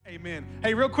Amen.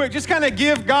 Hey, real quick, just kind of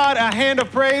give God a hand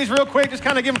of praise real quick. Just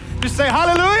kind of just say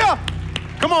hallelujah.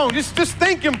 Come on, just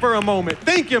thank him for a moment.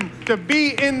 Thank him to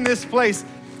be in this place.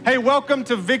 Hey, welcome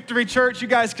to Victory Church. You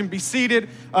guys can be seated.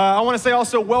 I want to say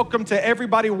also welcome to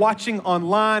everybody watching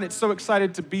online. It's so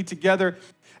excited to be together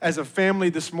as a family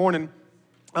this morning.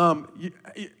 Give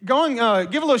a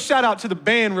little shout out to the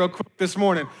band real quick this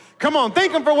morning. Come on,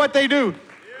 thank them for what they do.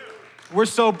 We're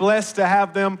so blessed to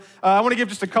have them. I want to give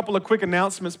just a couple of quick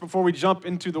announcements before we jump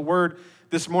into the word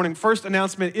this morning. First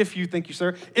announcement, thank you,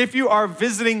 sir. If you are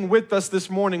visiting with us this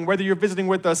morning, whether you're visiting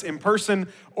with us in person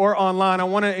or online, I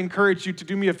want to encourage you to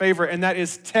do me a favor, and that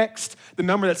is text the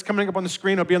number that's coming up on the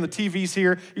screen. It'll be on the TVs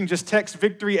here. You can just text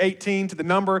Victory 18 to the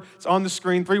number. It's on the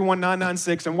screen,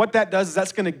 31996. And what that does is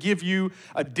that's going to give you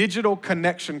a digital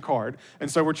connection card.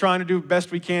 And so we're trying to do the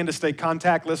best we can to stay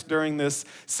contactless during this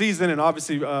season and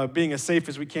obviously being as safe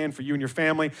as we can for you and your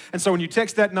family. And so when you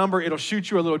text that number, it'll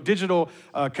shoot you a little digital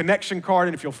connection card.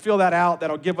 And if you'll fill that out,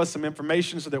 that'll give us some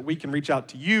information so that we can reach out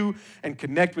to you and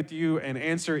connect with you and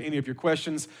answer any of your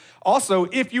questions. Also,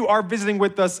 if you are visiting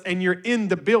with us and you're in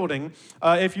the building,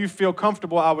 if you feel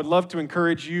comfortable, I would love to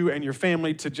encourage you and your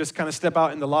family to just kind of step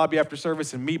out in the lobby after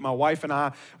service and meet my wife and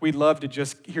I. We'd love to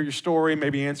just hear your story,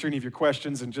 maybe answer any of your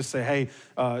questions and just say,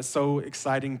 hey, so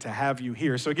exciting to have you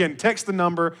here. So again, text the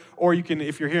number, or you can,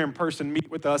 if you're here in person,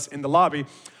 meet with us in the lobby.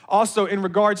 Also, in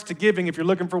regards to giving, if you're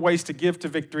looking for ways to give to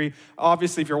Victory,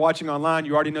 obviously, if you're watching online,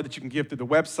 you already know that you can give through the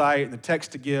website and the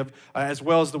text to give, as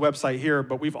well as the website here.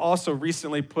 But we've also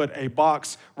recently put a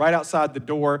box right outside the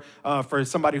door for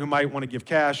somebody who might want to give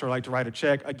cash or like to write a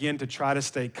check, again, to try to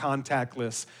stay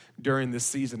contactless during this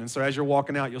season. And so as you're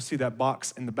walking out, you'll see that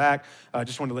box in the back. I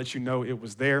just wanted to let you know it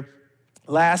was there.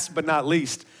 Last but not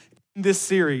least, in this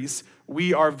series,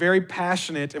 we are very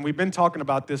passionate, and we've been talking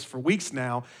about this for weeks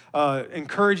now,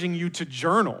 encouraging you to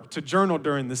journal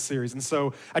during this series. And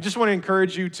so I just want to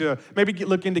encourage you to maybe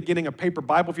look into getting a paper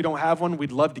Bible. If you don't have one,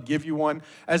 we'd love to give you one,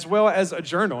 as well as a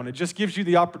journal. And it just gives you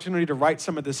the opportunity to write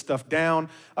some of this stuff down.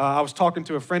 I was talking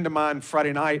to a friend of mine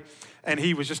Friday night, and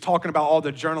he was just talking about all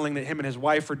the journaling that him and his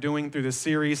wife are doing through this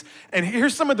series. And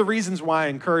here's some of the reasons why I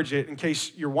encourage it, in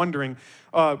case you're wondering.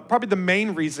 Probably the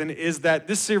main reason is that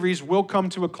this series will come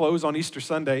to a close on Easter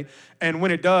Sunday. And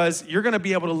when it does, you're going to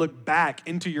be able to look back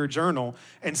into your journal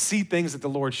and see things that the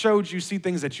Lord showed you, see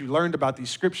things that you learned about these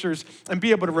scriptures, and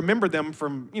be able to remember them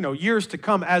from years to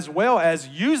come, as well as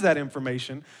use that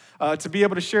information to be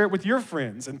able to share it with your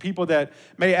friends and people that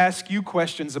may ask you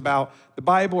questions about the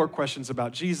Bible or questions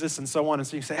about Jesus and so on. And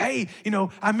so you say, hey,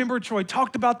 I remember Troy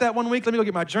talked about that one week. Let me look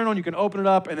at my journal, and you can open it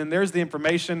up, and then there's the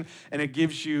information, and it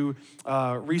gives you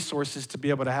resources to be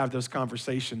able to have those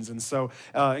conversations. And so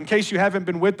in case you haven't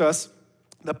been with us,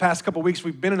 the past couple weeks,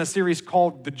 we've been in a series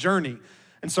called The Journey.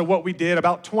 And so what we did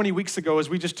about 20 weeks ago is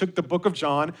we just took the book of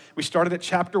John. We started at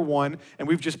chapter 1, and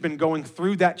we've just been going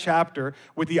through that chapter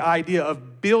with the idea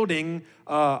of building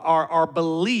our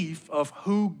belief of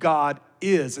who God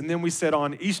is. And then we said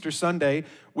on Easter Sunday,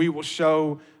 we will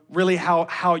show really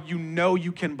how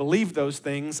you can believe those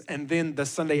things. And then the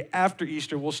Sunday after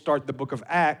Easter, we'll start the book of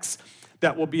Acts.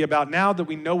 That will be about, now that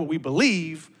we know what we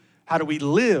believe, how do we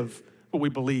live what we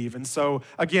believe? And so,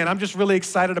 again, I'm just really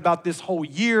excited about this whole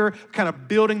year, kind of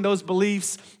building those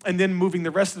beliefs and then moving the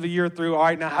rest of the year through, all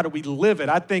right, now how do we live it?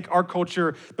 I think our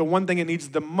culture, the one thing it needs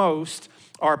the most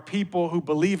are people who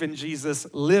believe in Jesus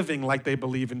living like they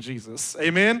believe in Jesus.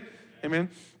 Amen? Amen.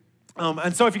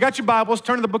 And so if you got your Bibles,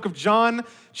 turn to the book of John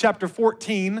chapter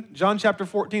 14. John chapter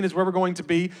 14 is where we're going to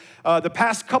be. The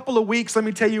past couple of weeks, let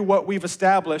me tell you what we've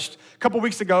established. A couple of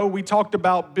weeks ago, we talked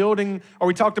about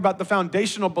the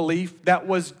foundational belief that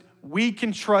was we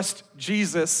can trust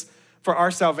Jesus for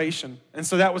our salvation. And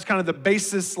so that was kind of the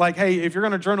basis, like, hey, if you're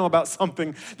going to journal about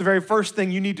something, the very first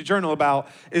thing you need to journal about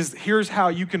is here's how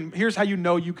you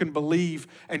know you can believe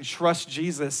and trust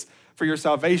Jesus for your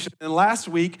salvation. And last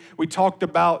week, we talked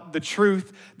about the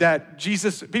truth that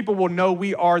people will know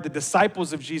we are the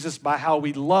disciples of Jesus by how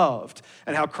we loved,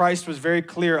 and how Christ was very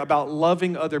clear about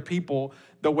loving other people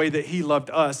the way that he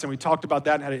loved us. And we talked about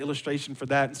that and had an illustration for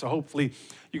that. And so hopefully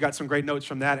you got some great notes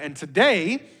from that. And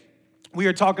today, we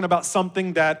are talking about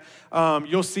something that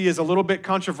you'll see is a little bit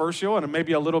controversial and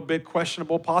maybe a little bit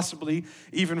questionable, possibly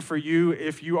even for you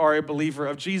if you are a believer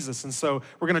of Jesus. And so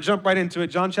we're going to jump right into it.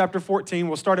 John chapter 14,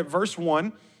 we'll start at verse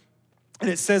 1. And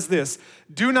it says this: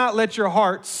 do not let your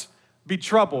hearts be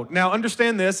troubled. Now,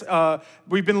 understand this.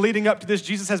 We've been leading up to this.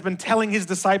 Jesus has been telling his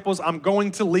disciples, I'm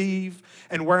going to leave,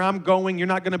 and where I'm going, you're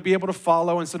not going to be able to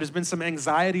follow. And so there's been some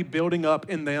anxiety building up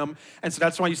in them. And so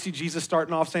that's why you see Jesus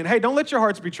starting off saying, hey, don't let your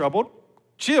hearts be troubled.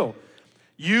 Chill.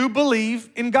 You believe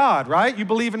in God, right? You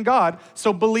believe in God,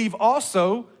 so believe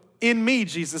also in me,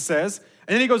 Jesus says.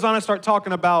 And then he goes on and start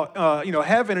talking about,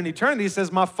 heaven and eternity. He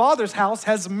says, my Father's house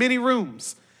has many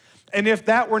rooms. And if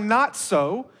that were not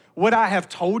so, would I have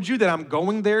told you that I'm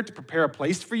going there to prepare a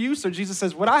place for you? So Jesus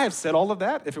says, would I have said all of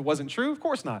that if it wasn't true? Of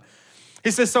course not.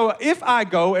 He says, so if I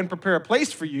go and prepare a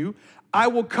place for you, I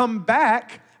will come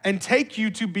back and take you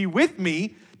to be with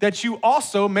me, that you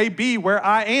also may be where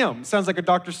I am. Sounds like a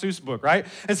Dr. Seuss book, right?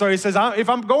 And so he says, if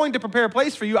I'm going to prepare a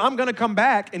place for you, I'm going to come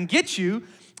back and get you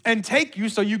and take you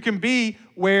so you can be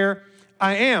where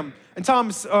I am. And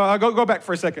Thomas, go back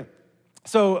for a second.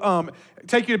 So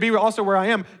take you to be also where I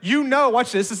am. You know,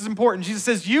 watch this is important. Jesus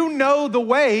says, you know the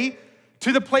way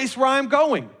to the place where I'm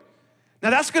going. Now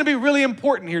that's going to be really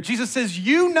important here. Jesus says,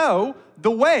 you know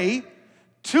the way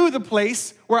to the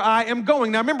place where I am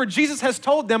going. Now remember, Jesus has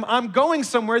told them, I'm going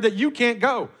somewhere that you can't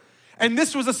go. And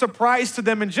this was a surprise to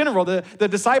them in general. The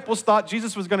disciples thought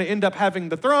Jesus was going to end up having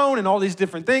the throne and all these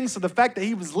different things. So the fact that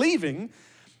he was leaving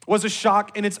was a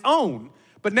shock in its own.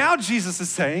 But now Jesus is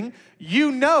saying,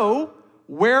 you know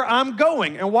where I'm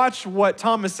going. And watch what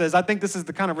Thomas says. I think this is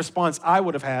the kind of response I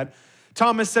would have had.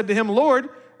 Thomas said to him, Lord,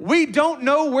 we don't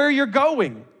know where you're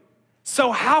going.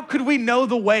 So how could we know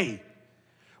the way?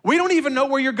 We don't even know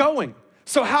where you're going.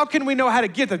 So how can we know how to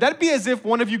get there? That'd be as if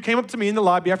one of you came up to me in the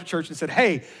lobby after church and said,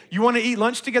 hey, you want to eat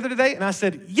lunch together today? And I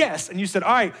said, yes. And you said,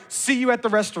 all right, see you at the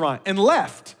restaurant, and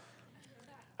left.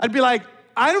 I'd be like,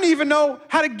 I don't even know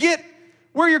how to get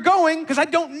where you're going because I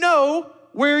don't know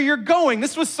where you're going.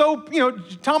 This was so,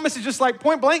 Thomas is just like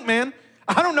point blank, man.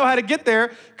 I don't know how to get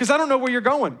there because I don't know where you're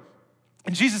going.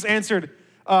 And Jesus answered,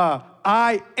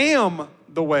 I am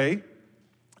the way,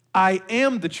 I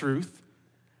am the truth,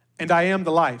 and I am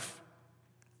the life.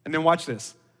 And then watch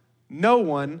this. No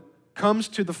one comes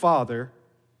to the Father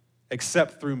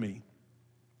except through me.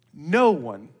 No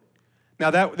one.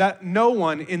 Now that no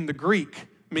one in the Greek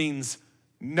means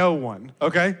no one,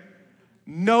 okay?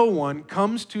 No one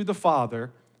comes to the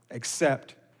Father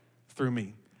except through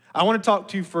me. I want to talk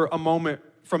to you for a moment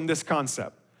from this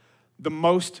concept. The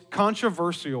most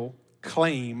controversial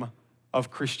claim of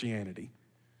Christianity.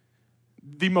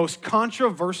 The most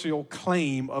controversial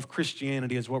claim of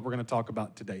Christianity is what we're going to talk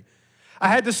about today. I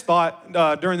had this thought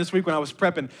during this week when I was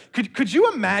prepping. Could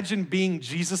you imagine being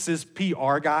Jesus's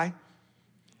PR guy?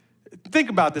 Think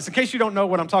about this, in case you don't know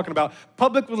what I'm talking about.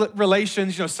 Public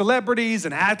relations, celebrities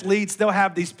and athletes, they'll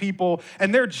have these people,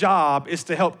 and their job is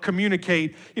to help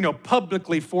communicate,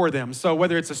 publicly for them. So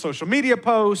whether it's a social media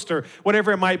post or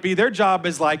whatever it might be, their job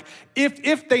is like,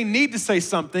 if they need to say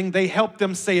something, they help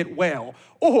them say it well.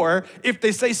 Or if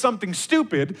they say something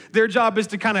stupid, their job is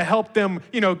to kind of help them,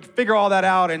 figure all that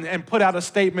out and put out a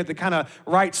statement that kind of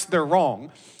rights their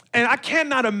wrong. And I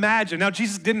cannot imagine, now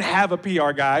Jesus didn't have a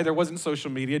PR guy, there wasn't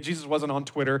social media, Jesus wasn't on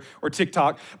Twitter or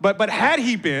TikTok, but had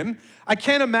he been, I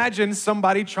can't imagine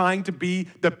somebody trying to be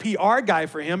the PR guy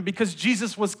for him because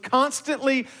Jesus was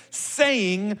constantly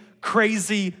saying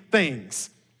crazy things.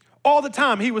 All the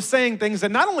time, he was saying things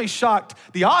that not only shocked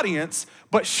the audience,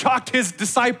 but shocked his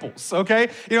disciples, okay?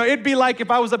 It'd be like if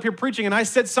I was up here preaching and I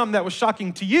said something that was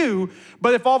shocking to you,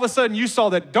 but if all of a sudden you saw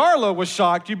that Darla was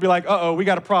shocked, you'd be like, uh-oh, we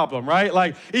got a problem, right?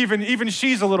 Like, even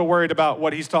she's a little worried about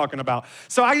what he's talking about.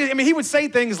 So, he would say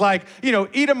things like,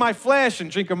 eat of my flesh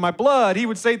and drink of my blood. He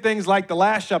would say things like, the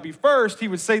last shall be first. He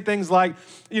would say things like,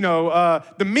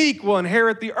 the meek will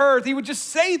inherit the earth. He would just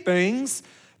say things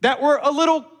that were a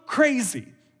little crazy.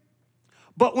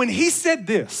 But when he said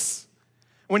this,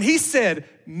 when he said,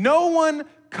 no one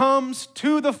comes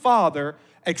to the Father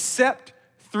except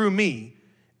through me,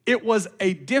 it was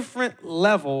a different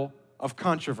level of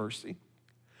controversy.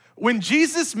 When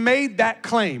Jesus made that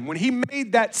claim, when he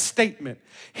made that statement,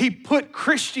 he put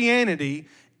Christianity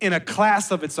in a class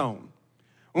of its own.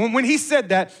 When he said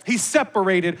that, he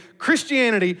separated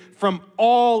Christianity from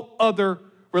all other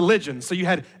religions. So you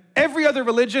had every other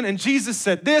religion, and Jesus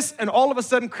said this, and all of a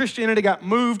sudden Christianity got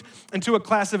moved into a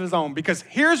class of his own. Because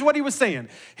here's what he was saying.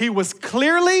 He was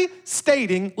clearly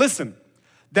stating, listen,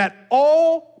 that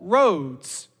all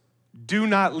roads do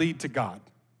not lead to God.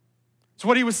 That's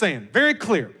what he was saying, very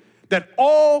clear, that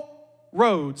all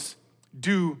roads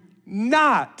do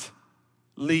not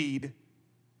lead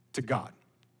to God.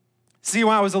 See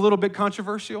why I was a little bit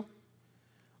controversial?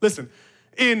 Listen,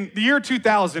 in the year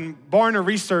 2000, Barna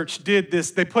Research did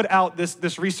this. They put out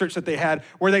this research that they had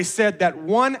where they said that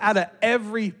 1 out of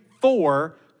every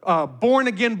 4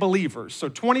 born-again believers, so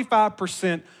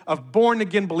 25% of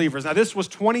born-again believers. Now, this was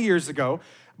 20 years ago.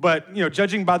 But,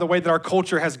 judging by the way that our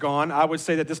culture has gone, I would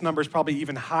say that this number is probably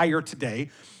even higher today.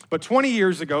 But 20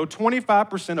 years ago,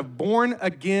 25% of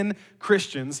born-again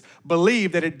Christians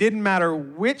believed that it didn't matter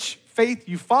which faith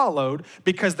you followed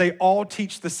because they all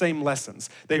teach the same lessons.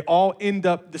 They all end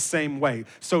up the same way.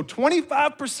 So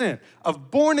 25%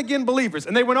 of born-again believers,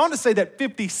 and they went on to say that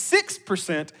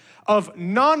 56% of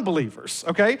non-believers,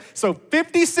 okay? So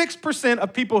 56%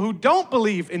 of people who don't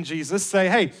believe in Jesus say,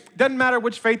 hey, doesn't matter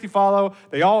which faith you follow,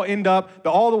 they all end up,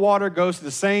 all the water goes to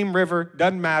the same river,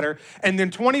 doesn't matter. And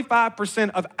then 25%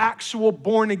 of actual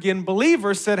born-again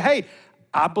believers said, hey,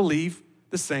 I believe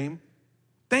the same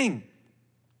thing.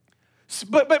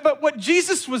 But what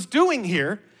Jesus was doing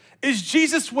here is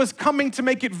Jesus was coming to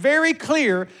make it very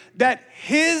clear that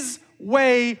his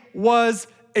way was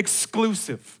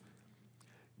exclusive.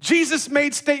 Jesus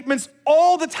made statements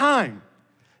all the time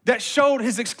that showed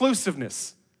his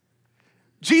exclusiveness.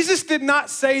 Jesus did not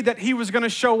say that he was going to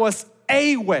show us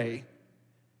a way.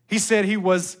 He said he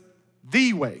was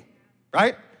the way,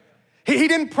 right? He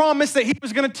didn't promise that he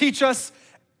was going to teach us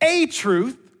a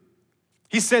truth.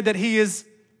 He said that he is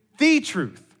the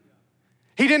truth.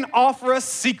 He didn't offer us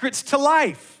secrets to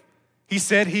life. He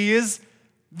said he is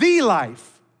the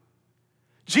life.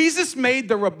 Jesus made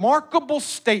the remarkable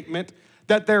statement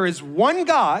that there is one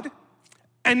God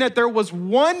and that there was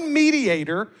one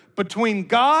mediator between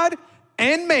God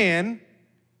and man,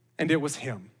 and it was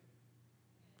him.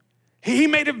 He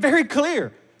made it very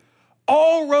clear.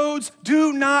 All roads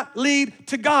do not lead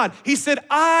to God. He said,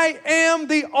 I am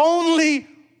the only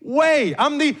way.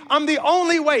 I'm the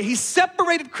only way. He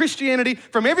separated Christianity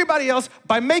from everybody else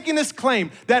by making this claim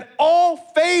that all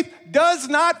faith does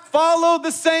not follow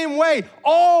the same way.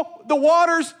 All the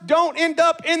waters don't end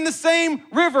up in the same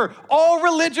river. All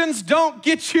religions don't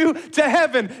get you to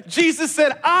heaven. Jesus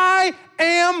said, I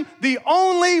am the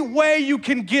only way you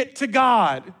can get to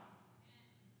God.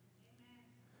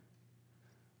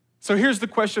 So here's the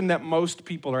question that most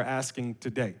people are asking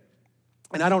today.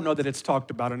 And I don't know that it's talked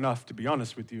about enough, to be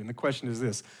honest with you. And the question is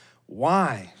this: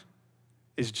 why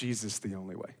is Jesus the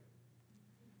only way?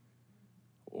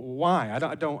 Why?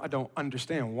 I don't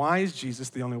understand. Why is Jesus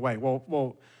the only way?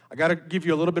 Well, I got to give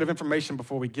you a little bit of information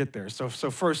before we get there. So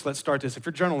first, let's start this. If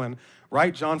you're journaling,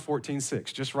 write John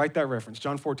 14:6. Just write that reference,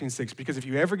 John 14:6. Because if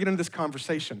you ever get into this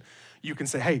conversation, you can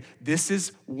say, hey, this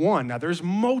is one. Now, there's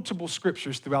multiple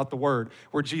scriptures throughout the word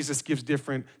where Jesus gives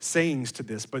different sayings to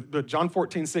this. But John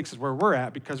 14:6 is where we're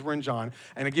at because we're in John.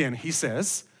 And again, he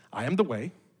says, I am the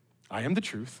way, I am the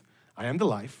truth, I am the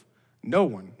life. No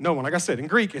one, like I said, in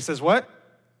Greek, it says what?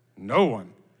 No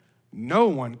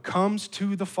one comes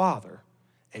to the Father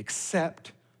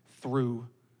except through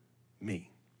me.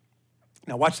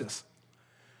 Now watch this.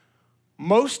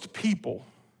 Most people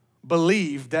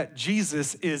believe that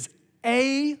Jesus is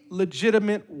a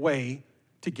legitimate way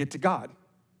to get to God.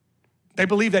 They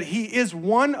believe that he is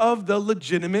one of the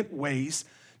legitimate ways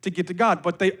to get to God,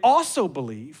 but they also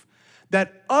believe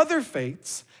that other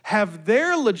faiths have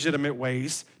their legitimate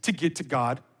ways to get to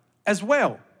God as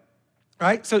well.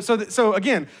 Right? So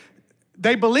again,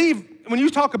 they believe when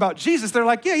you talk about Jesus, they're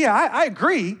like, I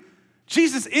agree.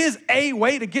 Jesus is a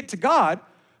way to get to God,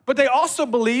 but they also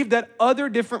believe that other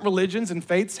different religions and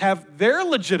faiths have their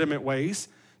legitimate ways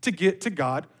to get to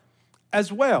God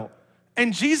as well.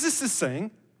 And Jesus is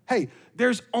saying, hey,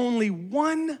 there's only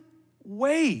one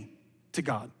way to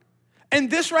God. And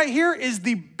this right here is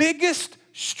the biggest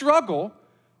struggle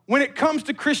when it comes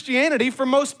to Christianity for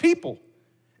most people,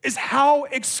 is how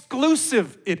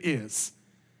exclusive it is.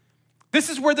 This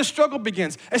is where the struggle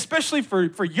begins, especially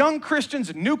for young Christians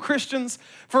and new Christians,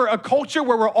 for a culture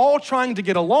where we're all trying to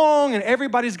get along and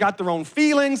everybody's got their own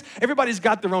feelings, everybody's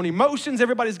got their own emotions,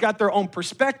 everybody's got their own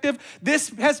perspective. This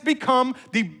has become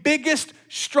the biggest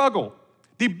struggle.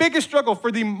 The biggest struggle for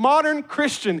the modern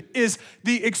Christian is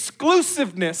the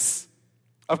exclusiveness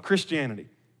of Christianity.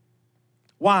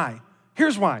 Why?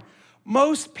 Here's why.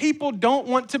 Most people don't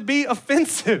want to be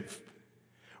offensive.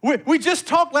 We just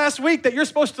talked last week that you're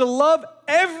supposed to love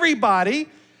everybody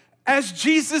as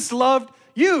Jesus loved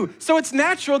you. So it's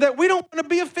natural that we don't want to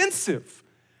be offensive.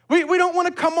 We don't want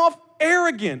to come off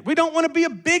arrogant. We don't want to be a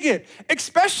bigot,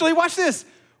 especially, watch this,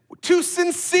 to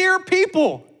sincere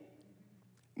people,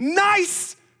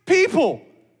 nice people.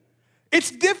 It's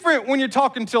different when you're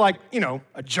talking to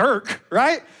a jerk,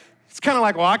 right? It's kind of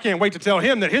like, well, I can't wait to tell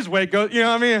him that his way goes, you know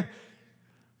what I mean?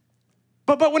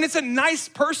 But when it's a nice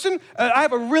person, I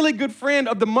have a really good friend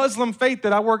of the Muslim faith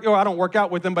that I don't work out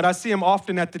with him, but I see him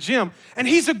often at the gym, and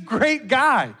he's a great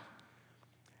guy.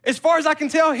 As far as I can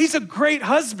tell, he's a great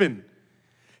husband.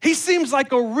 He seems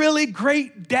like a really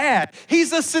great dad.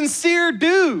 He's a sincere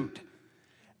dude.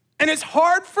 And it's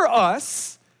hard for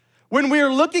us when we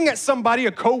are looking at somebody,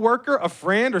 a coworker, a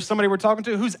friend, or somebody we're talking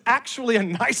to who's actually a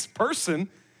nice person.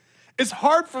 It's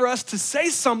hard for us to say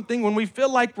something when we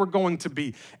feel like we're going to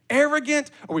be arrogant,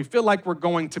 or we feel like we're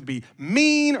going to be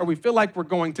mean, or we feel like we're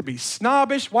going to be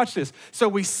snobbish. Watch this. So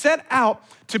we set out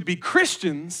to be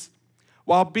Christians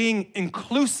while being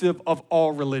inclusive of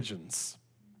all religions,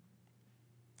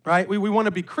 right? We want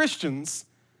to be Christians,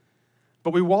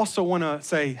 but we also want to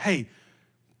say, hey,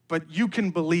 but you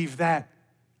can believe that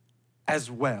as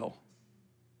well.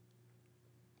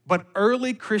 But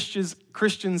early Christians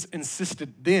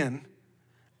insisted then,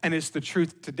 and it's the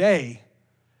truth today,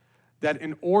 that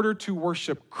in order to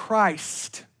worship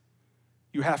Christ,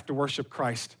 you have to worship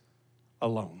Christ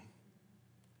alone.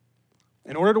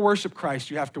 In order to worship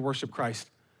Christ, you have to worship Christ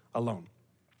alone.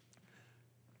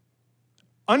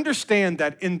 Understand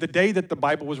that in the day that the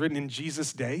Bible was written, in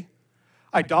Jesus' day,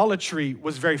 idolatry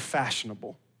was very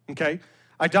fashionable, okay?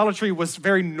 Idolatry was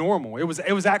very normal. It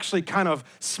was actually kind of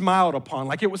smiled upon.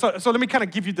 Like it was. So let me kind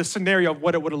of give you the scenario of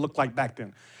what it would have looked like back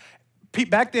then.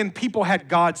 Back then, people had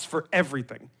gods for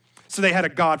everything. So they had a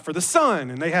god for the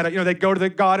sun, and they had they'd go to the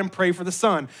god and pray for the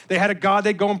sun. They had a god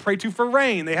they'd go and pray to for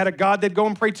rain. They had a god they'd go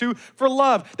and pray to for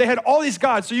love. They had all these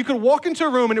gods. So you could walk into a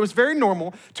room, and it was very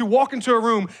normal to walk into a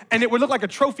room, and it would look like a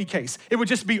trophy case. It would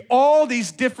just be all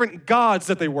these different gods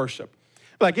that they worship.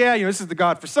 Like, yeah, this is the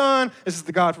God for sun, this is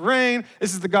the God for rain,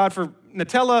 this is the God for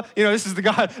Nutella, this is the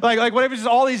God, like whatever, just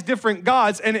all these different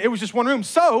gods, and it was just one room.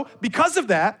 So, because of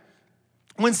that,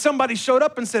 when somebody showed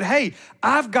up and said, hey,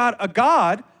 I've got a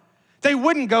God, they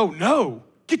wouldn't go, no,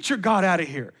 get your God out of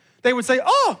here. They would say,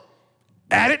 oh,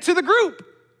 add it to the group.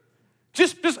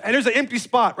 Just and there's an empty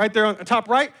spot right there on the top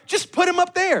right, just put him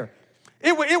up there.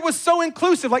 It was so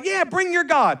inclusive, like, yeah, bring your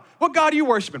God. What God are you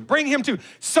worshiping? Bring him too.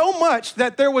 So much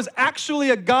that there was actually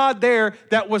a God there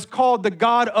that was called the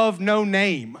God of no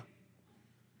name.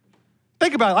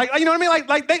 Think about it, like, you know what I mean?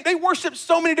 Like they worship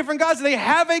so many different gods. They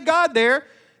have a God there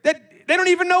that they don't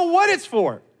even know what it's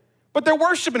for, but they're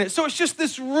worshiping it. So it's just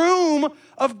this room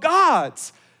of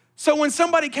gods. So when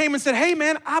somebody came and said, hey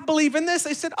man, I believe in this,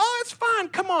 they said, oh, it's fine,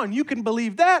 come on, you can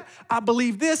believe that, I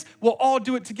believe this, we'll all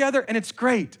do it together, and it's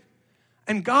great.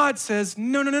 And God says,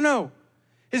 no.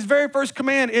 His very first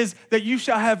command is that you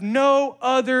shall have no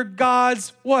other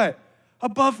gods, what?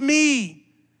 Above me. He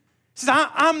says,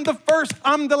 I'm the first,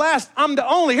 I'm the last, I'm the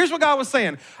only. Here's what God was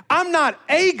saying. I'm not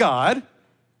a God,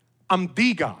 I'm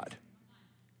the God,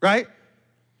 right?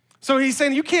 So he's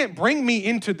saying, you can't bring me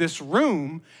into this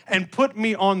room and put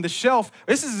me on the shelf.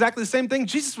 This is exactly the same thing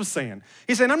Jesus was saying.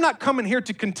 He's saying, I'm not coming here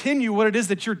to continue what it is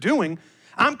that you're doing.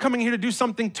 I'm coming here to do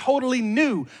something totally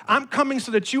new. I'm coming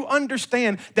so that you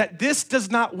understand that this does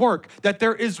not work, that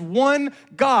there is one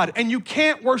God, and you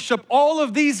can't worship all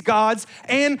of these gods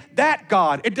and that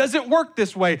God. It doesn't work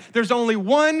this way. There's only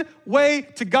one way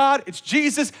to God. It's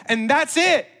Jesus, and that's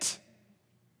it.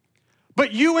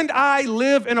 But you and I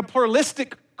live in a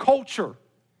pluralistic culture,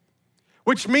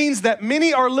 which means that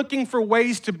many are looking for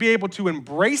ways to be able to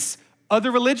embrace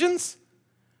other religions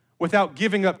without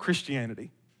giving up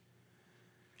Christianity.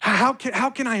 How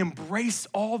can I embrace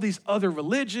all these other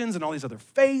religions and all these other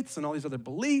faiths and all these other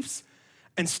beliefs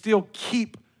and still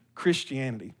keep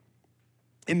Christianity?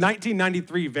 In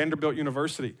 1993, Vanderbilt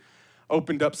University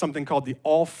opened up something called the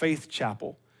All Faith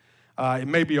Chapel. It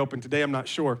may be open today, I'm not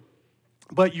sure.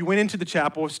 But you went into the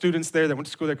chapel, students there that went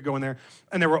to school there could go in there,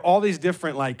 and there were all these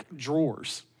different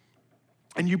drawers.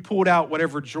 And you pulled out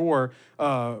whatever drawer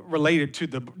related to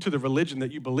the religion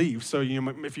that you believe. So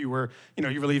if you were,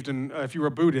 you believed in, if you were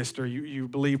a Buddhist, or you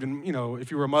believed in, if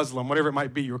you were a Muslim, whatever it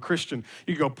might be, you were a Christian,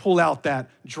 you go pull out that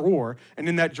drawer, and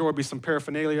in that drawer would be some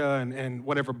paraphernalia and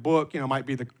whatever book, might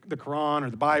be the Quran or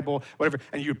the Bible, whatever,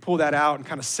 and you'd pull that out and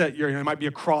kind of set your, it might be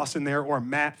a cross in there or a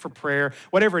mat for prayer,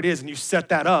 whatever it is, and you set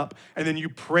that up, and then you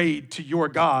prayed to your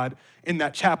God in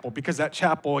that chapel, because that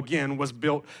chapel, again, was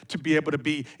built to be able to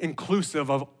be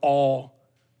inclusive of all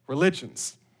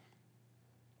religions.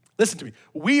 Listen to me.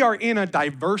 We are in a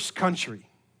diverse country,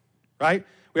 right?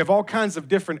 We have all kinds of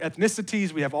different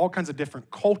ethnicities. We have all kinds of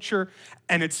different culture,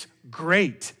 and it's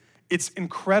great. It's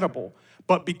incredible.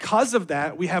 But because of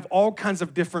that, we have all kinds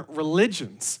of different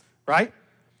religions, right?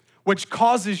 Which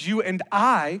causes you and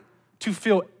I to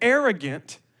feel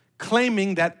arrogant,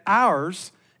 claiming that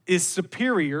ours is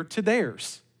superior to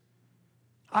theirs.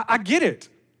 I get it.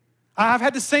 I've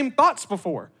had the same thoughts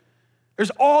before.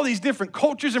 There's all these different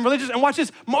cultures and religions, and watch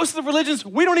this, most of the religions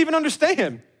we don't even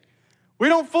understand. We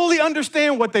don't fully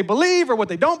understand what they believe or what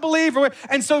they don't believe,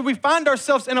 and so we find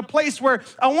ourselves in a place where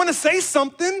I want to say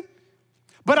something,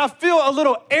 but I feel a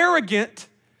little arrogant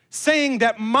saying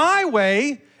that my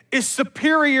way is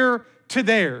superior to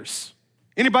theirs.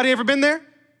 Anybody ever been there?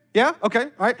 Yeah? Okay,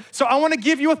 all right. So I want to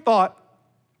give you a thought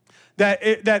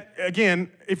that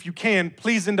again, if you can,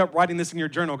 please end up writing this in your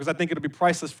journal because I think it'll be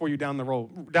priceless for you down the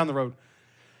road.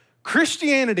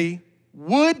 Christianity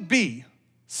would be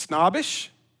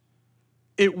snobbish,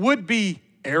 it would be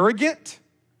arrogant,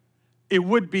 it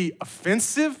would be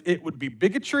offensive, it would be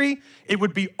bigotry, it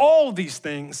would be all these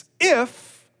things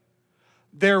if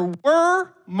there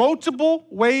were multiple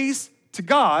ways to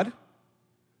God,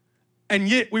 and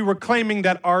yet we were claiming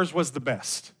that ours was the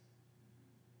best.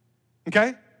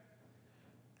 Okay?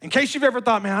 In case you've ever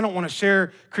thought, man, I don't want to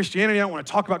share Christianity, I don't want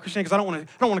to talk about Christianity because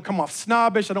I don't want to come off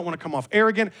snobbish, I don't want to come off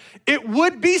arrogant. It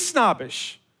would be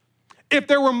snobbish if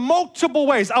there were multiple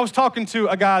ways. I was talking to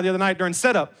a guy the other night during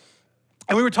setup,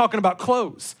 and we were talking about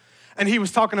clothes. And he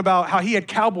was talking about how he had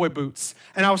cowboy boots,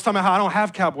 and I was talking about how I don't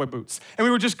have cowboy boots. And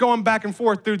we were just going back and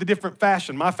forth through the different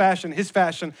fashion, my fashion, his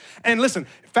fashion. And listen,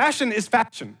 fashion is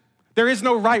fashion. There is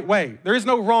no right way. There is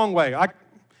no wrong way.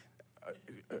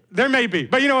 There may be,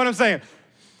 but you know what I'm saying.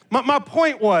 My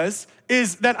point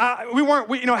is that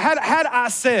had I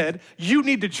said, you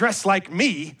need to dress like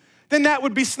me, then that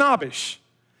would be snobbish.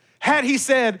 Had he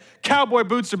said, cowboy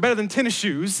boots are better than tennis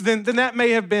shoes, then that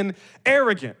may have been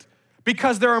arrogant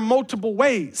because there are multiple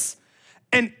ways.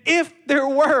 And if there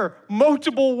were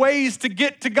multiple ways to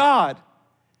get to God,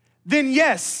 then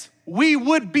yes, we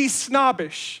would be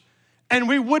snobbish and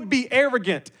we would be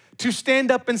arrogant to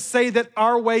stand up and say that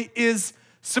our way is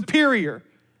superior.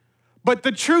 But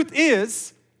the truth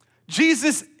is,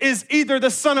 Jesus is either the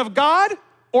Son of God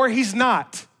or he's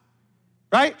not,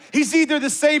 right? He's either the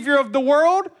Savior of the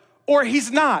world or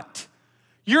he's not.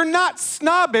 You're not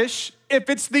snobbish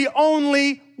if it's the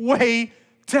only way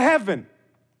to heaven.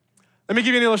 Let me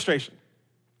give you an illustration.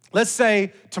 Let's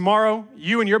say tomorrow,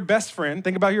 you and your best friend,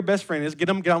 think about who your best friend is, get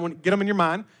them in your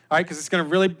mind, all right, because it's going to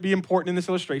really be important in this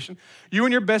illustration. You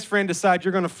and your best friend decide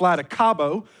you're going to fly to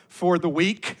Cabo for the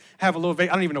week, have a little I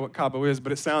don't even know what Cabo is,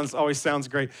 but it always sounds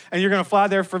great. And you're going to fly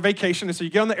there for vacation, and so you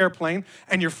get on the airplane,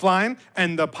 and you're flying,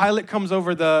 and the pilot comes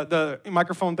over the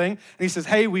microphone thing, and he says,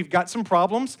 hey, we've got some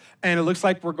problems, and it looks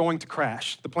like we're going to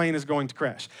crash. The plane is going to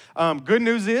crash. Good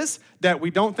news is that we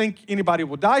don't think anybody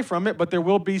will die from it, but there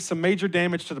will be some major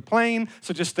damage to the plane,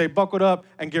 so just stay buckled up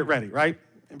and get ready, right?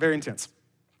 Very intense.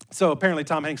 So apparently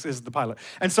Tom Hanks is the pilot.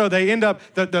 And so they end up,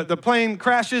 the plane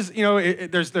crashes,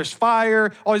 there's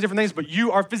fire, all these different things, but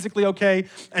you are physically okay.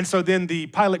 And so then the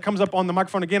pilot comes up on the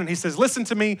microphone again and he says, listen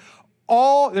to me,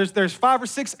 there's 5 or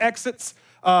 6 exits.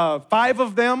 5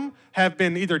 of them have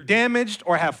been either damaged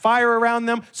or have fire around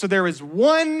them. So there is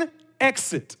one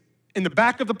exit in the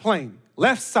back of the plane,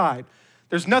 left side.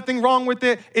 There's nothing wrong with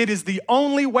it. It is the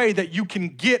only way that you can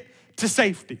get to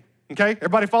safety. Okay,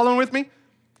 everybody following with me?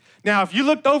 Now, if you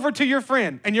looked over to your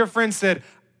friend and your friend said,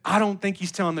 I don't think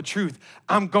he's telling the truth.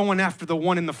 I'm going after the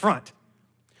one in the front.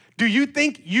 Do you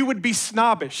think you would be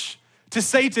snobbish to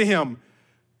say to him,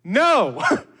 no,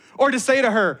 or to say to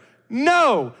her,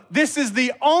 no, this is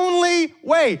the only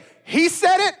way. He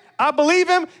said it. I believe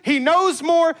him. He knows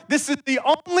more. This is the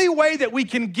only way that we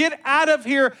can get out of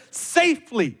here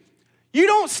safely. You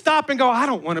don't stop and go, I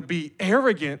don't want to be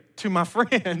arrogant to my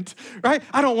friend, right?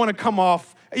 I don't want to come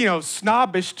off,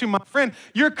 snobbish to my friend.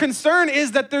 Your concern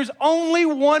is that there's only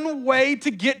one way to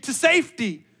get to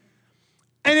safety.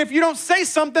 And if you don't say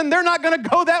something, they're not going to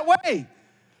go that way.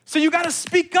 So you got to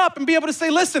speak up and be able to say,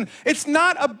 listen, it's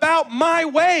not about my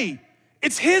way.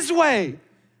 It's his way.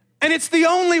 And it's the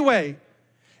only way.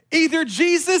 Either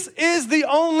Jesus is the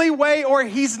only way or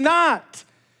he's not.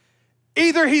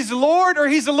 Either he's Lord or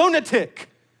he's a lunatic,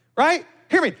 right?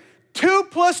 Hear me. 2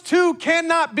 + 2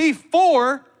 cannot be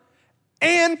 4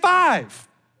 and 5,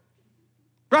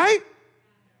 right?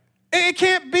 It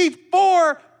can't be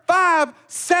 4, 5,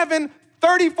 7,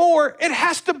 34. It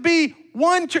has to be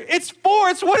 1, 2. It's 4.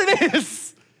 It's what it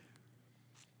is.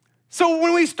 So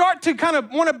when we start to kind of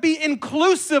want to be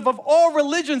inclusive of all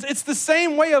religions, it's the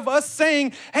same way of us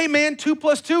saying, hey man, 2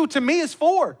 + 2 to me is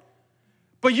 4.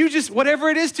 But you just, whatever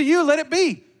it is to you, let it be.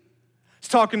 I was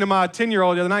talking to my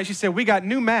 10-year-old the other night. She said, we got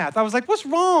new math. I was like, what's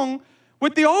wrong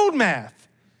with the old math?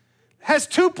 Has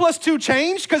 2 + 2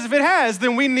 changed? Because if it has,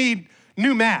 then we need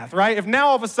new math, right? If now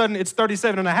all of a sudden it's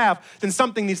 37.5, then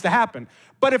something needs to happen.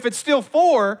 But if it's still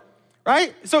 4,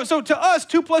 right? So to us,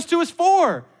 2 + 2 is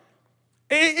 4.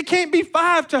 It can't be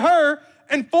 5 to her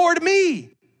and 4 to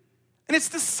me. And it's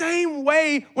the same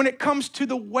way when it comes to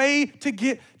the way to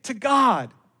get to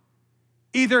God.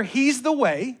 Either he's the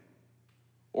way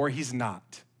or he's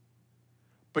not.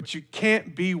 But you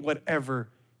can't be whatever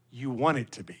you want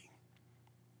it to be.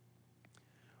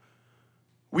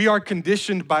 We are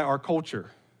conditioned by our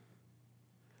culture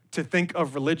to think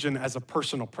of religion as a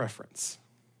personal preference.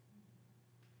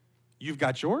 You've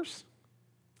got yours,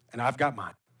 and I've got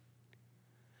mine.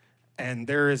 And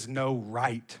there is no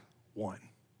right one.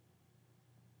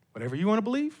 Whatever you want to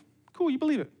believe, cool, you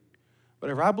believe it.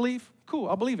 Whatever I believe, cool,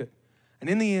 I'll believe it. And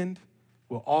in the end,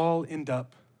 we'll all end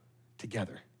up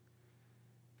together.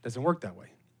 Doesn't work that way.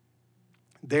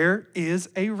 There is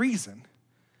a reason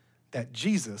that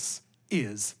Jesus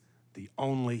is the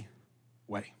only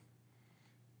way.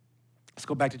 Let's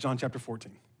go back to John chapter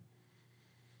 14.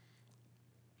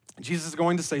 Jesus is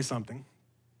going to say something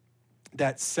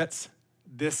that sets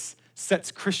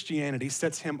Christianity,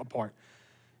 sets him apart.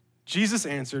 Jesus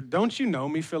answered, "Don't you know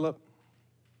me, Philip?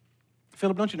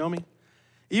 Philip, don't you know me?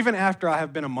 Even after I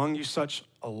have been among you such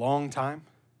a long time."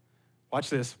 Watch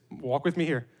this. Walk with me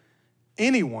here.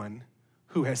 "Anyone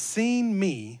who has seen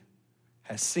me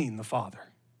has seen the Father."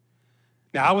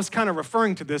 Now, I was kind of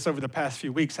referring to this over the past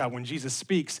few weeks, how when Jesus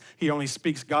speaks, he only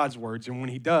speaks God's words, and when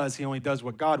he does, he only does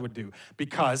what God would do,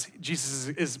 because Jesus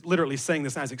is literally saying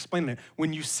this as explaining it.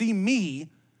 When you see me,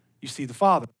 you see the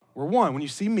Father. We're one. When you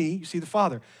see me, you see the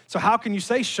Father. So how can you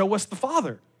say, show us the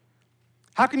Father?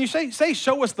 How can you say,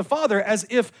 show us the Father, as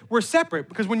if we're separate?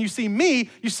 Because when you see me,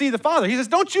 you see the Father. He says,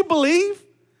 don't you believe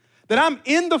that I'm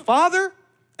in the Father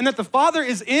and that the Father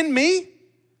is in me?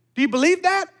 Do you believe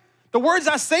that? The words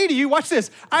I say to you, watch this,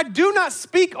 I do not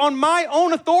speak on my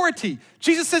own authority.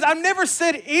 Jesus says, I've never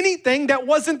said anything that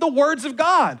wasn't the words of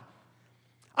God.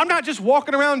 I'm not just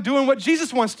walking around doing what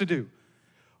Jesus wants to do.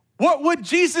 What would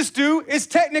Jesus do is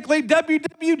technically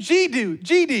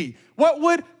WWGD. What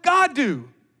would God do?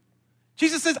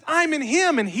 Jesus says, I'm in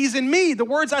him and he's in me. The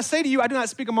words I say to you, I do not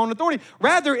speak on my own authority.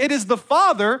 Rather, it is the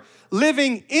Father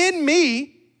living in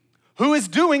me who is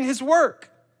doing his work.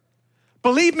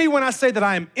 Believe me when I say that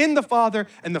I am in the Father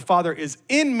and the Father is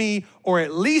in me, or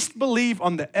at least believe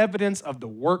on the evidence of the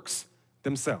works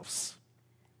themselves.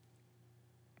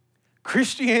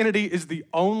 Christianity is the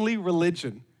only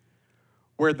religion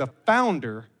where the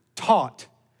founder taught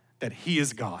that he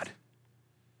is God.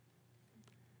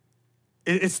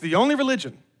 It's the only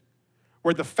religion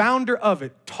where the founder of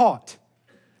it taught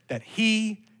that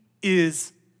he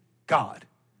is God,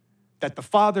 that the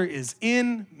Father is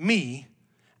in me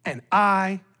and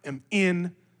I am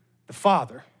in the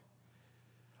Father.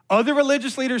 Other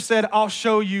religious leaders said, I'll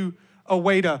show you a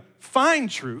way to find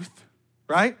truth,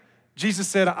 right? Jesus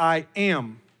said, I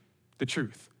am the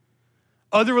truth.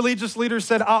 Other religious leaders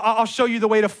said, I'll show you the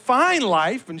way to find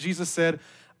life, and Jesus said,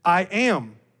 I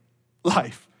am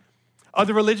life.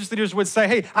 Other religious leaders would say,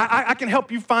 hey, I can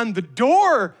help you find the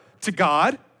door to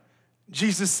God.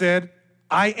 Jesus said,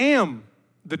 I am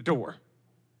the door.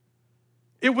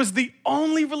 It was the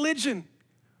only religion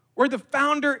where the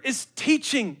founder is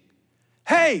teaching,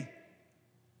 hey,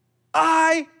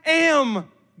 I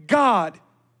am God.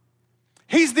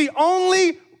 He's the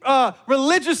only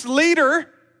religious leader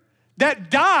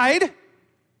that died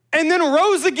and then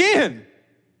rose again.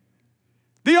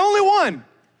 The only one.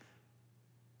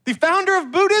 The founder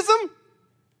of Buddhism,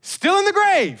 still in the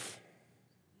grave.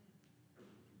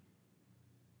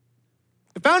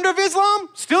 The founder of Islam,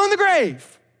 still in the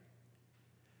grave.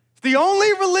 The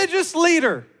only religious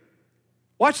leader,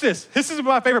 watch this, this is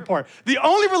my favorite part. The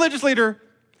only religious leader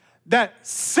that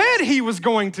said he was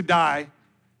going to die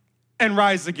and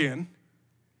rise again,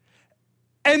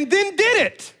 and then did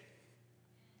it.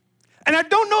 And I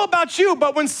don't know about you,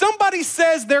 but when somebody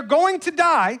says they're going to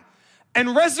die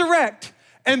and resurrect,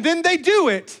 and then they do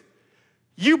it,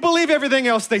 you believe everything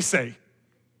else they say.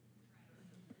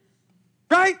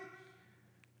 Right?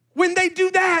 When they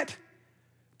do that,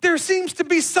 there seems to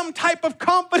be some type of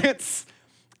confidence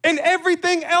in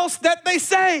everything else that they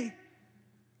say.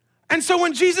 And so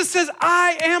when Jesus says,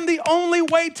 I am the only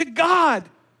way to God,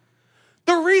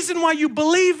 the reason why you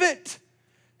believe it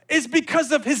is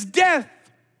because of his death,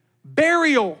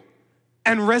 burial,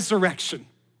 and resurrection.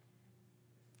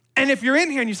 And if you're in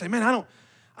here and you say, man,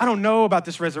 I don't know about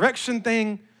this resurrection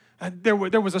thing. There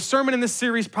was a sermon in this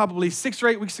series probably 6 or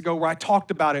 8 weeks ago where I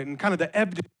talked about it and kind of the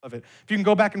evidence of it. If you can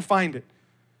go back and find it.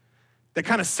 That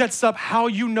kind of sets up how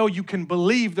you know you can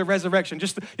believe the resurrection.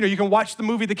 Just, you can watch the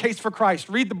movie, The Case for Christ,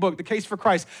 read the book, The Case for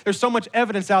Christ. There's so much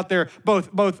evidence out there, both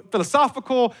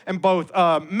philosophical and both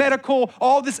medical,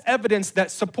 all this evidence that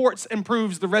supports and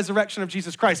proves the resurrection of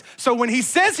Jesus Christ. So when he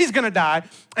says he's gonna die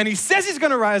and he says he's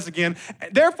gonna rise again,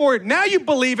 therefore now you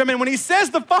believe him. And when he says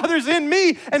the Father's in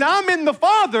me and I'm in the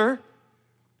Father,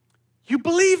 you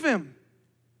believe him.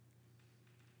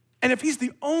 And if he's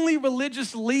the only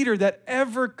religious leader that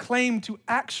ever claimed to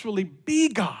actually be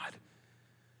God,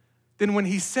 then when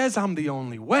he says, I'm the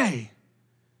only way,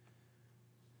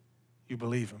 you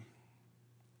believe him.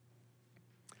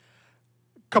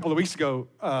 couple of weeks ago,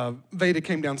 Veda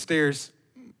came downstairs.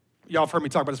 Y'all have heard me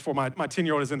talk about this before. My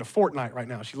 10-year-old is into Fortnite right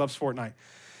now. She loves Fortnite.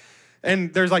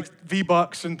 And there's like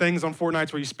V-Bucks and things on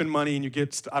Fortnite where you spend money and you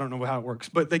get, I don't know how it works,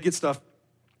 but they get stuff.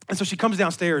 And so she comes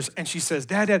downstairs and she says,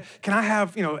 Dad, can I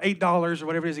have, $8 or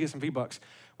whatever it is to get some V-Bucks?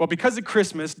 Well, because of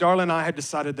Christmas, Darla and I had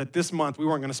decided that this month we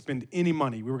weren't gonna spend any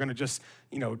money. We were gonna just,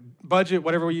 budget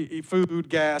whatever we eat, food,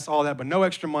 gas, all that, but no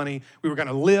extra money. We were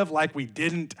gonna live like we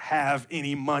didn't have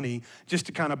any money just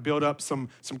to kind of build up some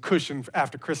cushion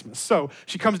after Christmas. So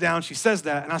she comes down, she says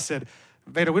that, and I said,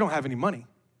 Veda, we don't have any money.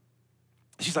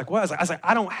 She's like, what? I was like,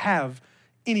 I don't have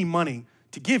any money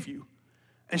to give you.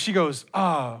 And she goes,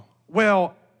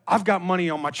 well, I've got money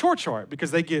on my chore chart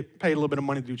because they get paid a little bit of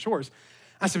money to do chores.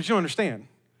 I said, but you don't understand.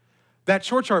 That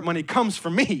chore chart money comes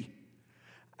from me,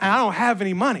 and I don't have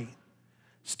any money.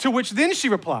 To which then she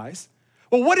replies,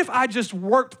 well, what if I just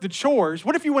worked the chores?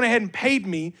 What if you went ahead and paid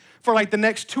me for like the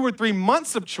next 2 or 3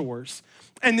 months of chores?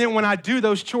 And then when I do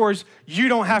those chores, you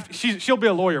don't have to, she'll be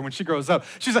a lawyer when she grows up.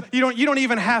 She's like, you don't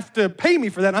even have to pay me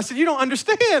for that. And I said, you don't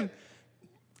understand.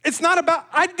 It's not about,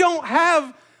 I don't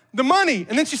have the money.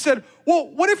 And then she said, well,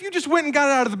 what if you just went and got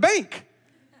it out of the bank?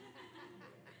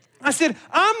 I said,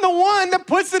 I'm the one that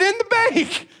puts it in the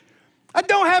bank. I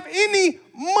don't have any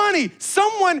money.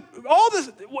 Someone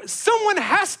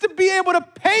has to be able to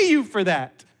pay you for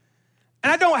that.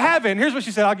 And I don't have it. And here's what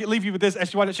she said. I'll leave you with this.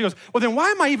 She goes, well, then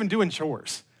why am I even doing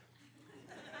chores?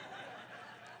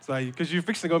 It's like, because you're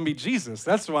fixing to go meet Jesus.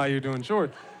 That's why you're doing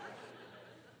chores.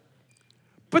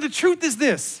 But the truth is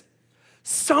this.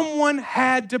 Someone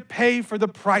had to pay for the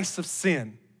price of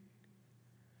sin.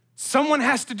 Someone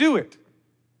has to do it.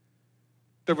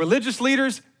 The religious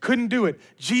leaders couldn't do it.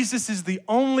 Jesus is the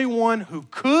only one who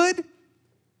could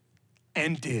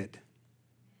and did.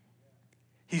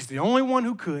 He's the only one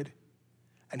who could,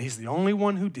 and he's the only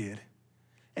one who did,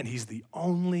 and he's the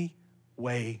only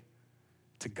way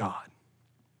to God.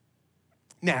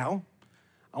 Now,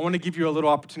 I want to give you a little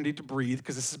opportunity to breathe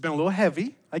because this has been a little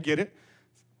heavy. I get it.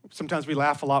 Sometimes we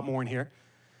laugh a lot more in here.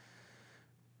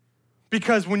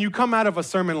 Because when you come out of a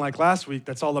sermon like last week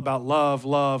that's all about love,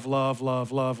 love, love,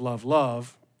 love, love, love,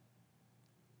 love,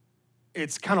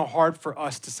 it's kind of hard for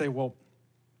us to say, well,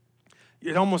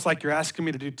 it's almost like you're asking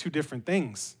me to do two different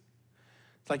things.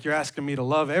 It's like you're asking me to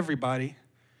love everybody,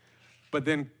 but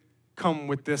then come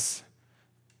with this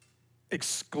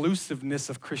exclusiveness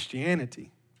of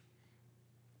Christianity.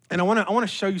 And I want to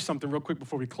show you something real quick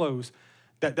before we close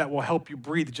that will help you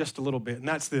breathe just a little bit, and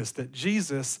that's this, that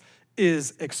Jesus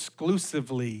is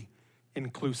exclusively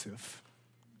inclusive.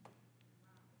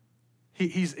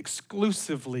 He's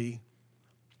exclusively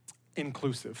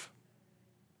inclusive.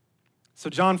 So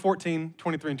John 14,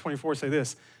 23 and 24 say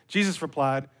this. Jesus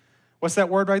replied, what's that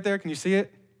word right there? Can you see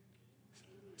it?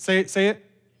 Say it.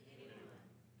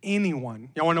 Anyone.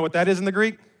 Y'all want to know what that is in the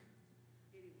Greek?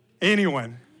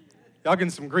 Anyone. Y'all getting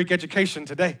some Greek education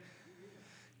today.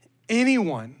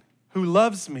 Anyone who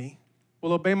loves me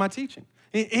will obey my teaching.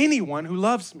 Anyone who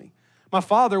loves me. My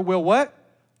Father will what?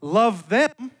 Love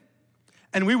them,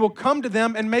 and we will come to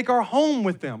them and make our home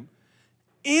with them.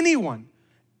 Anyone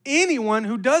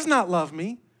who does not love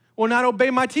me will not obey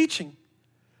my teaching.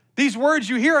 These words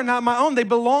you hear are not my own. They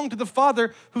belong to the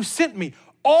Father who sent me.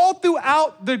 All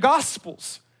throughout the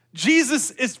Gospels,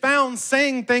 Jesus is found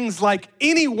saying things like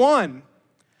anyone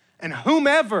and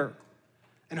whomever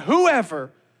and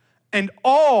whoever and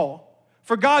all.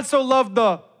 For God so loved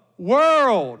the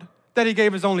world that he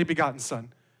gave his only begotten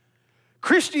son.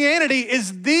 Christianity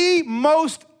is the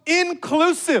most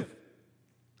inclusive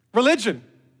religion.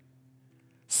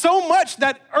 So much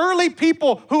that early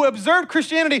people who observed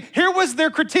Christianity, here was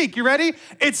their critique. You ready?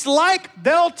 It's like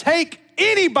they'll take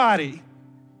anybody.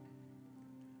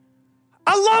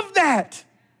 I love that.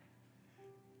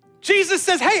 Jesus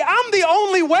says, hey, I'm the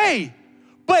only way,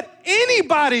 but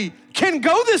anybody can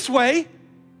go this way.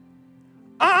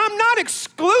 I'm not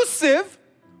exclusive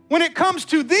when it comes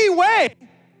to the way.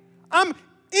 I'm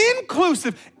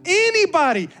inclusive.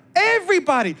 Anybody,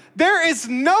 everybody. There is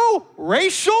no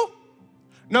racial,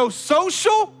 no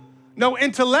social, no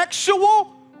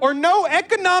intellectual, or no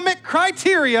economic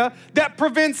criteria that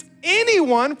prevents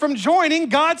anyone from joining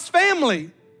God's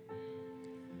family.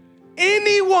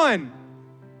 Anyone.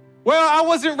 Well, I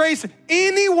wasn't raised.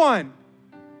 Anyone.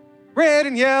 Red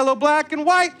and yellow, black and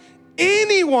white.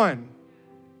 Anyone.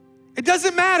 It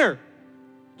doesn't matter.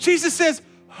 Jesus says,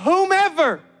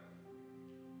 whomever.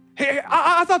 Hey,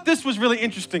 I thought this was really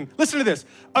interesting. Listen to this.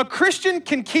 A Christian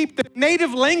can keep their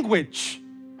native language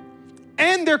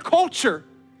and their culture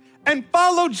and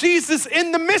follow Jesus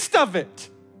in the midst of it.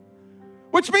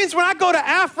 Which means when I go to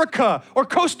Africa or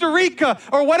Costa Rica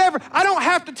or whatever, I don't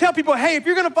have to tell people, hey, if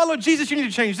you're gonna follow Jesus, you need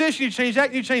to change this, you need to change that,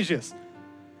 you need to change this.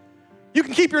 You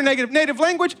can keep your native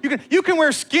language. You can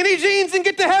wear skinny jeans and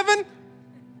get to heaven.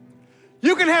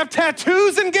 You can have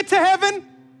tattoos and get to heaven.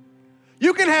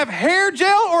 You can have hair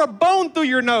gel or a bone through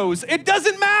your nose. It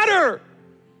doesn't matter.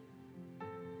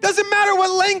 Doesn't matter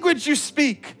what language you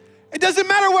speak. It doesn't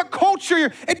matter what culture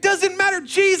you're. It doesn't matter.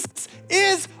 Jesus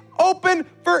is open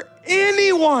for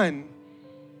anyone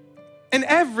and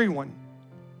everyone.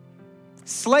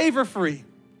 Slave or free,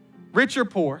 rich or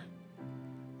poor,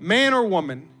 man or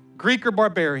woman, Greek or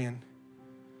barbarian,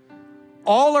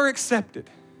 all are accepted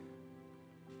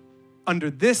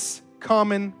under this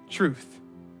common truth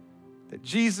that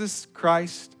Jesus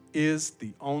Christ is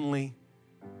the only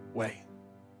way.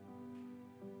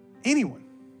 Anyone,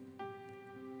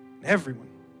 everyone.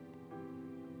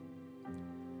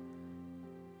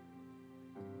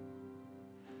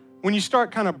 When you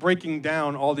start kind of breaking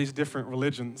down all these different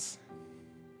religions,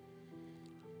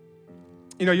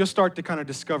 you'll start to kind of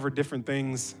discover different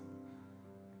things.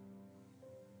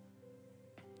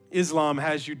 Islam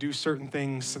has you do certain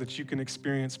things so that you can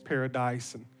experience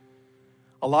paradise, and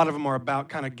a lot of them are about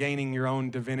kind of gaining your own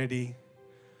divinity.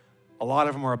 A lot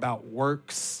of them are about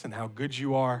works and how good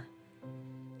you are.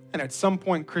 And at some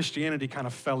point, Christianity kind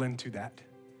of fell into that.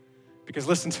 Because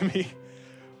listen to me,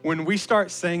 when we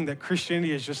start saying that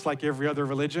Christianity is just like every other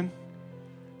religion,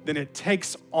 then it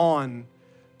takes on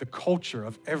the culture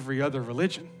of every other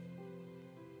religion.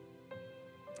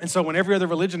 And so when every other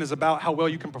religion is about how well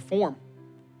you can perform,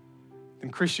 then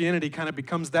Christianity kind of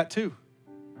becomes that too.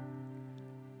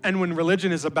 And when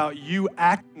religion is about you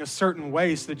acting a certain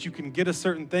way so that you can get a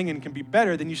certain thing and can be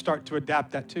better, then you start to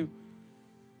adapt that too.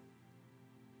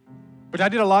 But I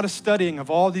did a lot of studying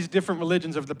of all these different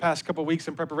religions over the past couple of weeks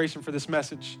in preparation for this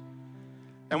message.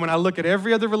 And when I look at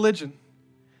every other religion,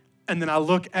 and then I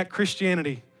look at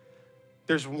Christianity,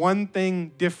 there's one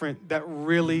thing different that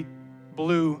really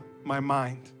blew my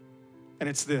mind. And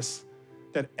it's this,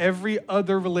 that every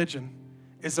other religion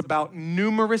is about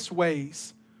numerous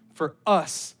ways for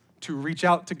us to reach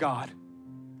out to God.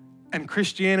 And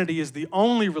Christianity is the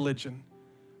only religion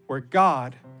where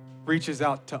God reaches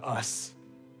out to us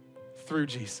through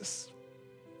Jesus.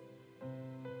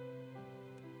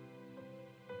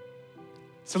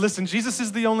 So listen, Jesus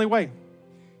is the only way.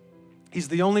 He's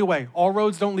the only way. All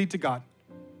roads don't lead to God.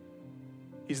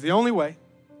 He's the only way.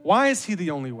 Why is he the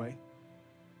only way?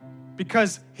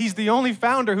 Because he's the only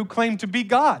founder who claimed to be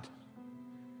God.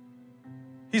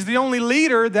 He's the only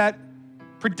leader that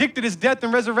predicted his death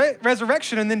and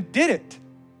resurrection and then did it.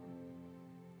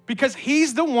 Because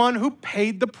he's the one who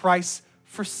paid the price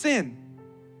for sin.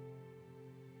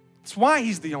 That's why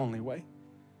he's the only way.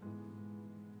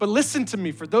 But listen to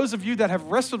me, for those of you that have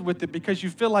wrestled with it because you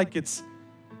feel like it's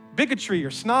bigotry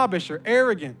or snobbish or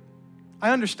arrogant,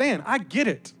 I understand. I get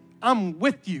it. I'm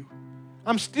with you.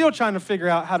 I'm still trying to figure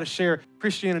out how to share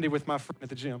Christianity with my friend at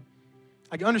the gym.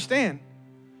 I understand.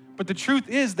 But the truth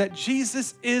is that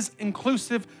Jesus is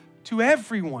inclusive to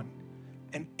everyone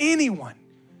and anyone.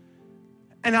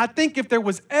 And I think if there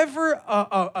was ever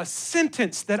a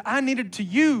sentence that I needed to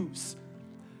use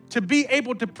to be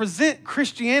able to present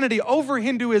Christianity over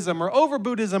Hinduism or over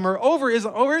Buddhism or over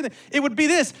Islam, over everything, it would be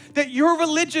this, that your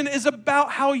religion is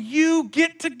about how you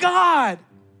get to God.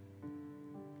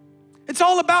 It's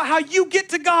all about how you get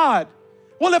to God.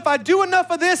 Well, if I do enough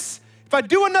of this, if I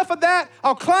do enough of that,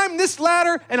 I'll climb this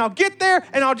ladder and I'll get there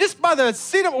and I'll just by the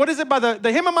seat of, by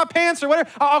the hem of my pants or whatever,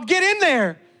 I'll get in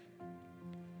there.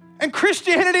 And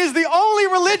Christianity is the only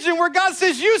religion where God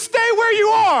says, you stay where you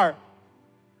are.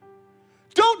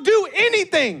 Don't do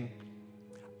anything.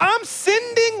 I'm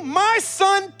sending my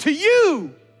son to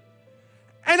you.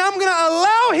 And I'm going to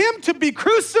allow him to be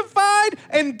crucified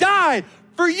and die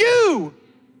for you.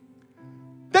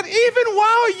 That even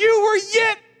while you were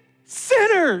yet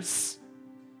sinners,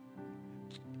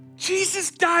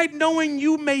 Jesus died knowing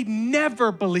you may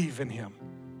never believe in him.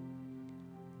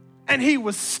 And he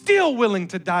was still willing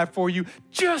to die for you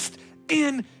just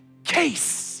in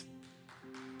case.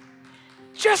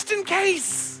 Just in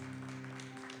case.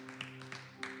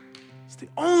 It's the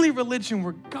only religion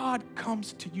where God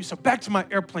comes to you. So back to my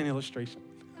airplane illustration.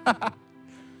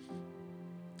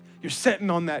 You're sitting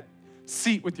on that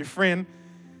seat with your friend,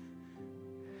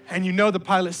 and you know the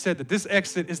pilot said that this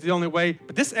exit is the only way,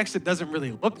 but this exit doesn't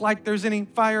really look like there's any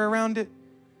fire around it.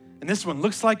 And this one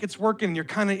looks like it's working, and you're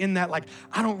kind of in that like,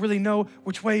 I don't really know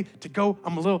which way to go.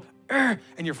 I'm a little, and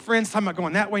your friend's talking about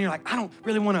going that way, and you're like, I don't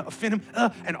really want to offend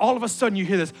him. And all of a sudden you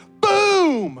hear this,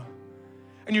 boom!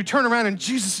 And you turn around and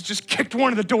Jesus has just kicked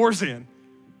one of the doors in.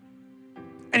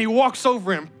 And he walks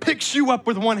over and picks you up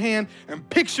with one hand and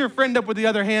picks your friend up with the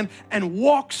other hand and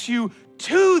walks you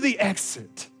to the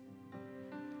exit.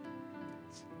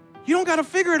 You don't got to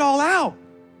figure it all out.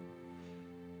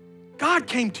 God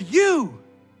came to you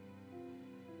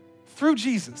through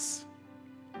Jesus.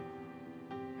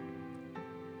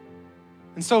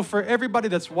 And so for everybody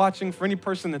that's watching, for any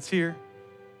person that's here,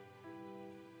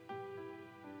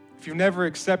 if you've never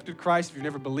accepted Christ, if you've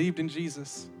never believed in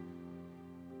Jesus,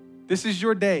 this is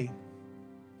your day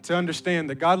to understand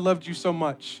that God loved you so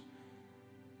much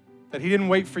that he didn't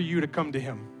wait for you to come to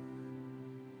him.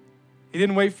 He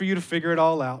didn't wait for you to figure it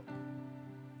all out.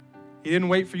 He didn't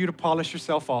wait for you to polish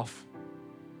yourself off.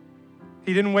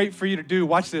 He didn't wait for you to do,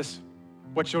 watch this,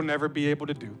 what you'll never be able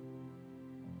to do.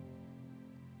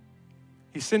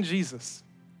 He sent Jesus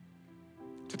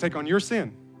to take on your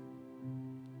sin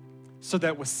so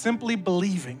that with simply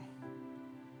believing,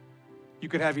 you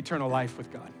could have eternal life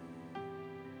with God.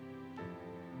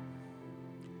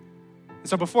 And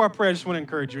so before I pray, I just want to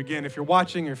encourage you again, if you're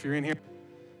watching or if you're in here,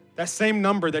 that same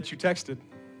number that you texted,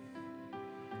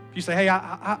 if you say, hey,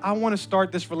 I want to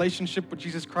start this relationship with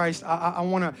Jesus Christ.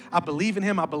 I believe in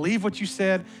him. I believe what you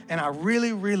said. And I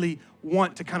really, really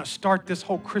want to kind of start this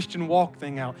whole Christian walk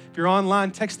thing out. If you're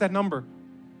online, text that number.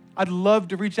 I'd love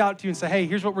to reach out to you and say, hey,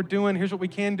 here's what we're doing. Here's what we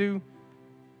can do.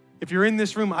 If you're in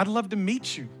this room, I'd love to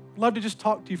meet you. I'd love to just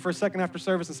talk to you for a second after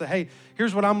service and say, hey,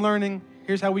 here's what I'm learning.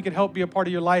 Here's how we can help be a part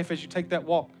of your life as you take that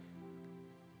walk.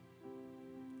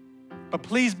 But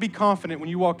please be confident when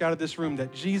you walk out of this room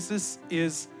that Jesus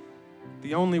is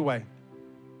the only way.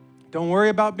 Don't worry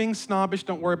about being snobbish.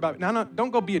 Don't worry about,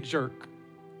 don't go be a jerk.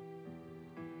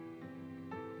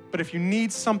 But if you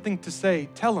need something to say,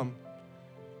 tell them.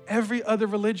 Every other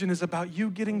religion is about you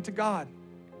getting to God.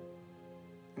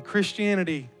 And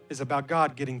Christianity is about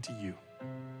God getting to you.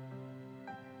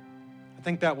 I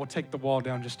think that will take the wall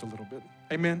down just a little bit.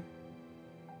 Amen.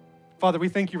 Father, we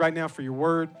thank you right now for your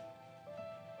word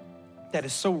that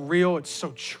is so real. It's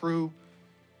so true.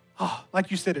 Oh, like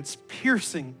you said, it's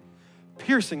piercing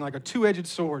like a two-edged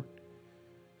sword.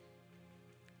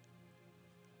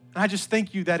 And I just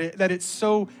thank you that it's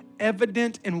so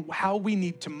evident in how we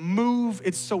need to move.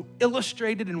 It's so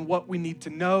illustrated in what we need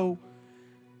to know.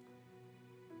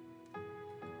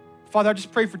 Father, I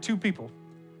just pray for two people.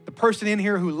 The person in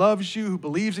here who loves you, who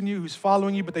believes in you, who's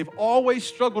following you, but they've always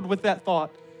struggled with that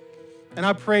thought. And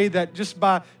I pray that just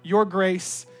by your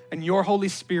grace and your Holy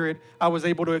Spirit, I was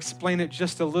able to explain it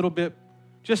just a little bit,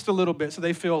 so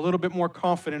they feel a little bit more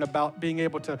confident about being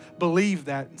able to believe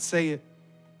that and say it.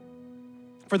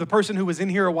 For the person who was in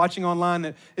here or watching online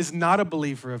that is not a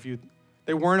believer of you,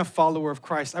 they weren't a follower of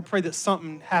Christ, I pray that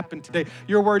something happened today.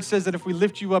 Your word says that if we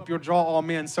lift you up, you'll draw all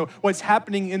men. So what's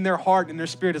happening in their heart and their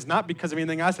spirit is not because of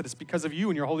anything I said, it's because of you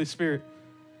and your Holy Spirit.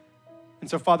 And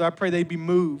so, Father, I pray they'd be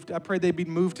moved. I pray they'd be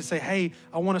moved to say, hey,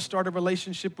 I want to start a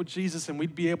relationship with Jesus, and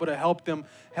we'd be able to help them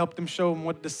show them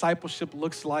what discipleship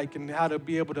looks like and how to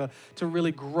be able to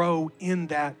really grow in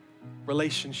that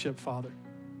relationship, Father.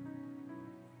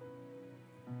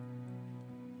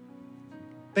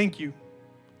 Thank you.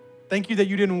 Thank you that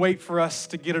you didn't wait for us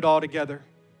to get it all together.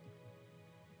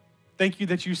 Thank you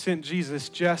that you sent Jesus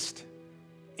just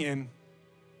in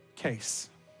case.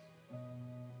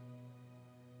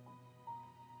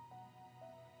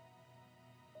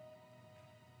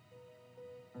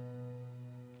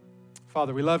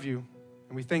 Father, we love you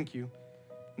and we thank you.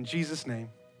 In Jesus' name,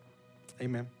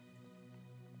 amen.